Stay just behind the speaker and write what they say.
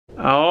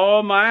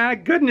Oh my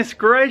goodness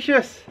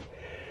gracious.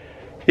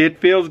 It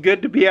feels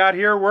good to be out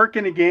here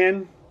working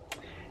again.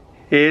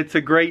 It's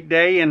a great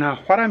day, and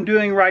what I'm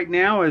doing right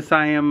now is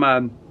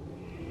I'm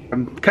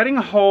cutting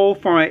a hole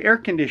for my air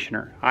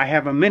conditioner. I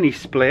have a mini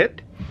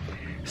split.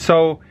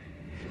 So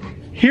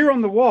here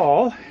on the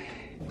wall,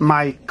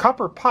 my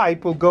copper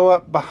pipe will go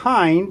up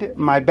behind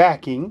my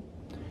backing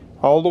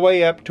all the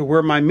way up to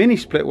where my mini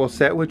split will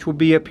set, which will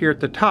be up here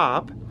at the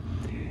top,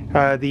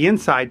 the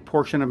inside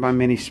portion of my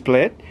mini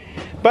split.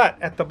 But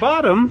at the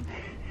bottom,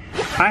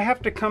 I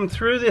have to come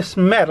through this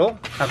metal.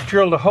 I've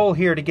drilled a hole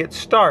here to get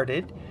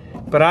started,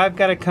 but I've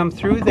got to come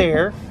through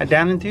there,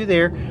 down and through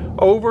there,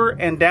 over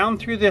and down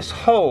through this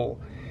hole.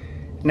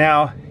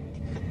 Now,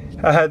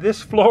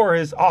 this floor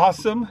is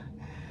awesome.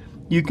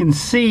 You can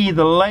see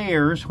the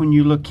layers when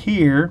you look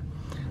here.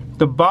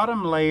 The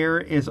bottom layer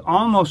is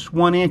almost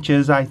 1 inch.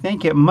 I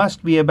think it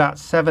must be about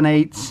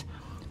 7/8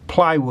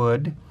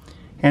 plywood.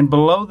 And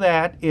below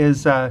that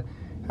is,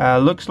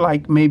 looks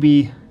like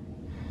maybe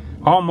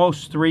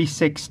almost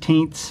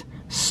 3/16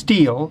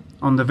 steel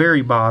on the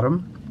very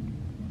bottom.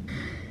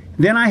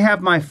 Then I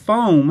have my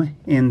foam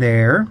in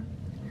there,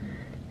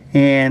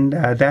 and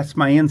that's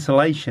my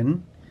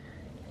insulation.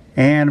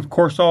 And of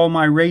course all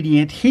my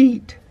radiant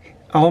heat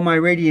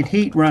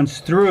runs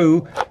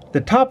through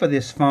the top of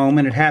this foam,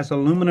 and it has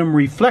aluminum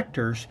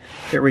reflectors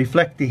that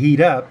reflect the heat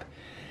up.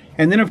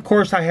 And then of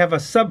course I have a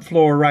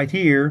subfloor right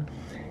here,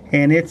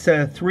 and it's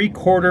a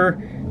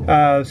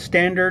 3/4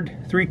 standard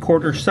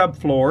 3/4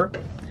 subfloor,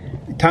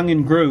 tongue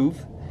and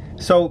groove.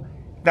 So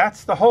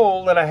that's the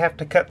hole that I have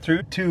to cut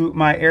through to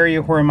my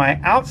area where my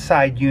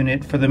outside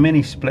unit for the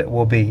mini split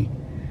will be.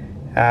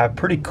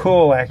 Pretty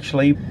cool,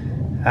 actually.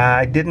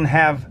 I didn't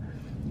have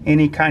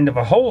any kind of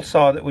a hole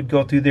saw that would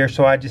go through there,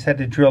 so I just had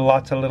to drill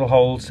lots of little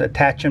holes,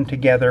 attach them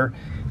together,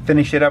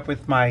 finish it up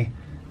with my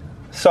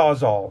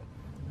Sawzall.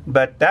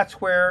 But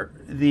that's where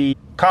the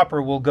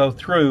copper will go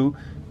through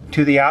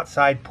to the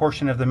outside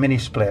portion of the mini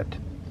split.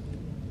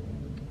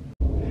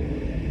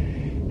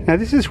 Now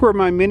this is where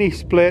my mini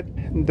split,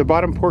 the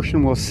bottom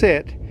portion, will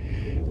sit,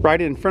 right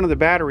in front of the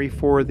battery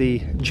for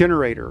the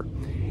generator.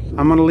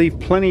 I'm going to leave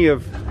plenty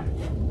of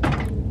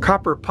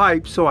copper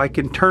pipe so I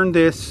can turn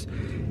this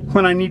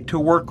when I need to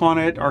work on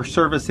it or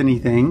service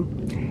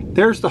anything.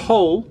 There's the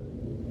hole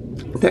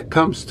that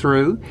comes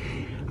through.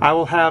 I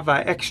will have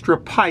extra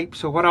pipe,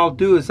 so what I'll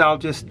do is I'll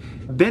just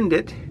bend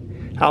it.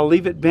 I'll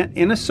leave it bent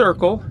in a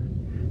circle.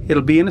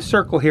 It'll be in a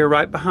circle here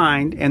right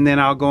behind, and then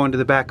I'll go into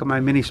the back of my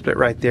mini split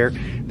right there.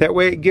 That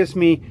way it gives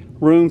me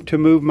room to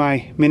move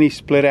my mini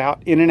split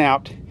out, in and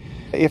out,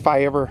 if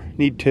I ever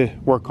need to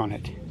work on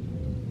it.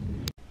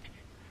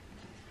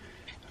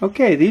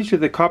 Okay, these are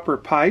the copper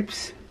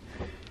pipes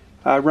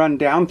run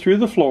down through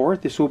the floor.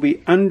 This will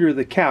be under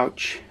the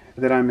couch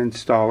that I'm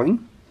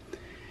installing.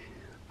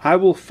 I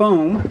will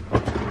foam.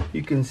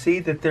 You can see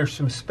that there's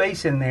some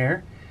space in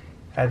there.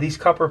 These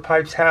copper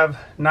pipes have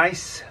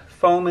nice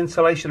foam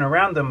insulation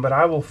around them, but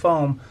I will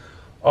foam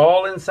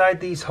all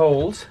inside these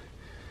holes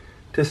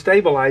to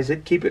stabilize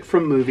it, keep it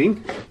from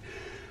moving.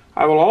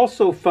 I will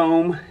also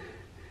foam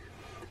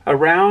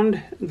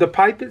around the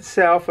pipe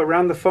itself,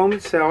 around the foam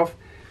itself,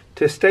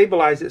 to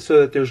stabilize it so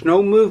that there's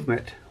no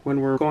movement when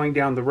we're going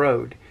down the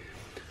road.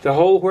 The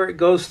hole where it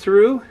goes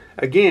through,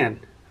 again,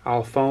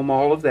 I'll foam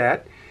all of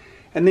that.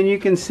 And then you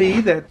can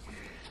see that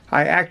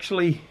I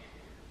actually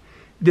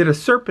did a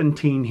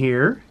serpentine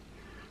here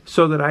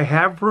so that I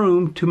have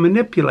room to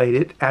manipulate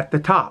it at the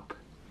top.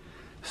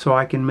 So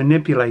I can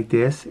manipulate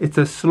this. It's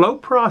a slow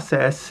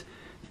process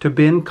to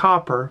bend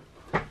copper.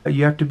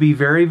 You have to be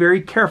very,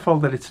 very careful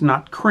that it's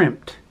not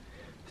crimped.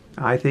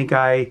 I think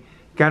I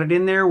got it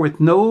in there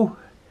with no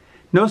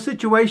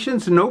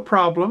situations, no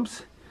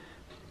problems.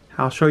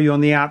 I'll show you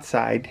on the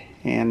outside,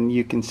 and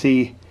you can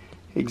see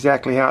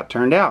exactly how it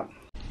turned out.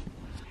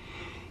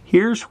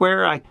 Here's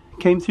where I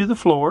came through the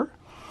floor,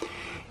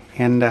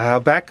 and I'll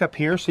back up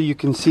here so you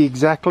can see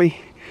exactly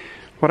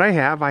what I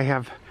have. I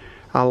have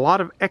a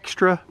lot of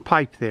extra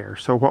pipe there.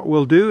 So what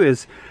we'll do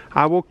is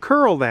I will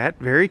curl that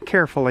very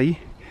carefully,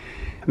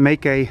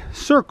 make a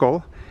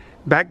circle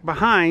back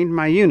behind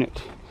my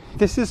unit.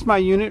 This is my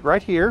unit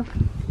right here.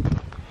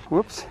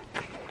 Whoops.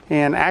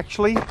 And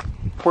actually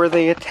where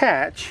they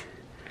attach,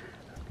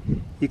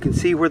 you can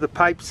see where the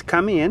pipes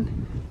come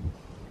in.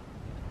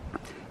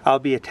 I'll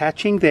be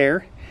attaching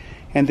there,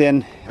 and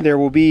then there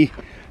will be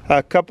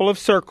a couple of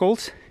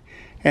circles,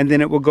 and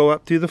then it will go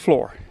up through the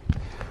floor,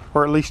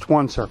 or at least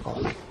one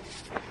circle.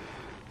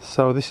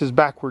 So this is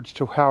backwards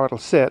to how it'll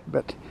sit,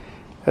 but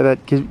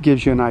that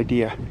gives you an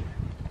idea.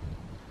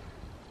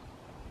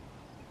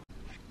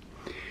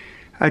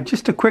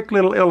 Just a quick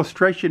little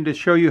illustration to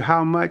show you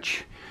how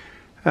much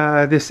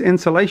this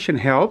insulation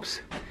helps.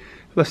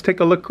 Let's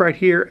take a look right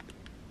here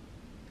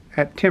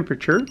at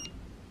temperature.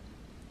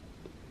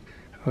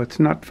 Oh, it's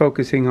not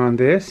focusing on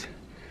this.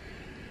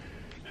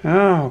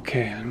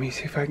 Okay, let me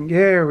see if I can,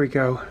 there we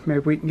go. Maybe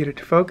we can get it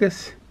to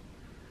focus.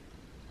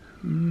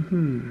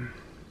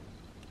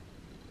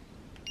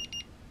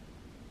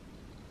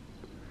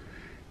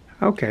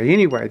 Okay,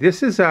 anyway,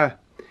 this is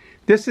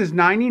This is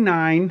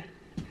 99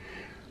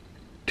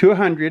 to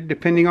 100,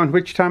 depending on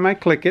which time I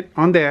click it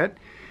on that.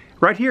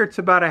 Right here, it's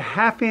about a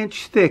 1/2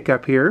 inch thick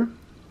up here.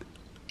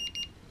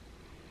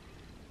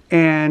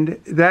 And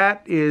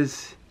that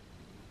is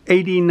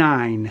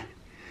 89.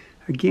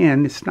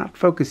 Again, it's not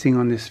focusing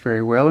on this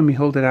very well. Let me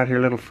hold it out here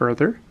a little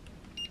further.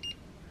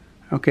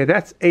 Okay,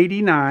 that's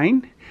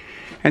 89.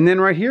 And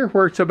then right here,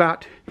 where it's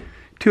about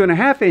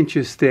 2.5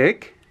 inches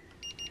thick,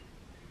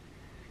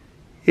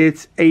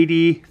 it's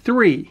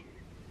 83.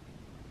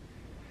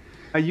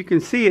 You can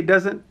see it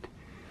does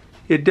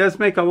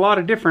make a lot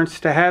of difference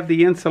to have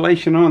the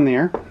insulation on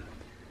there.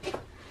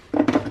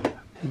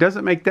 It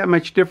doesn't make that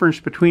much difference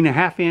between a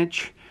 1/2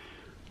 inch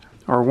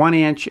or 1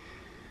 inch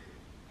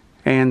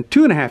and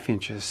 2.5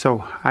 inches.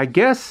 So I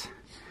guess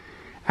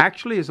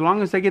actually, as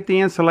long as I get the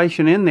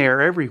insulation in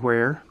there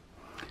everywhere,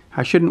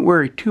 I shouldn't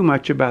worry too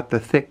much about the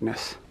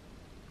thickness.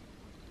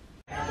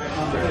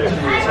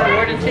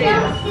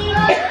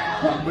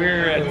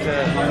 We're at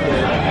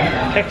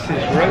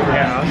Texas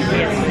Roadhouse,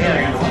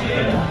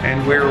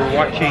 and we're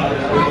watching.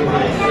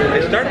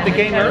 They started the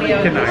game early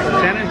tonight.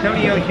 San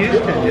Antonio,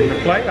 Houston in the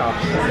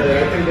playoffs.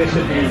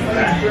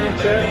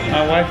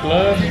 My wife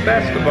loves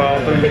basketball,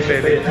 don't you,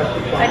 baby?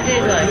 I do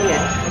like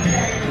it.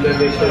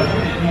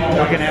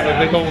 We're gonna have a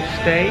big old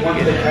steak,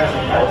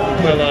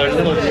 well, a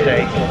little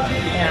steak.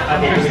 Yeah,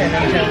 I'm for San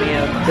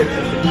Antonio.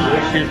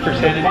 Here's for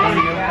San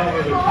Antonio.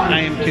 I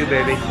am too,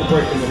 baby.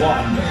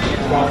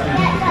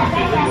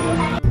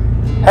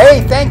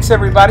 Hey, thanks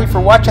everybody for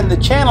watching the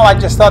channel. I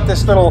just thought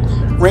this little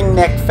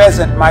ring-necked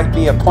pheasant might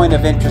be a point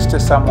of interest to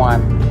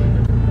someone.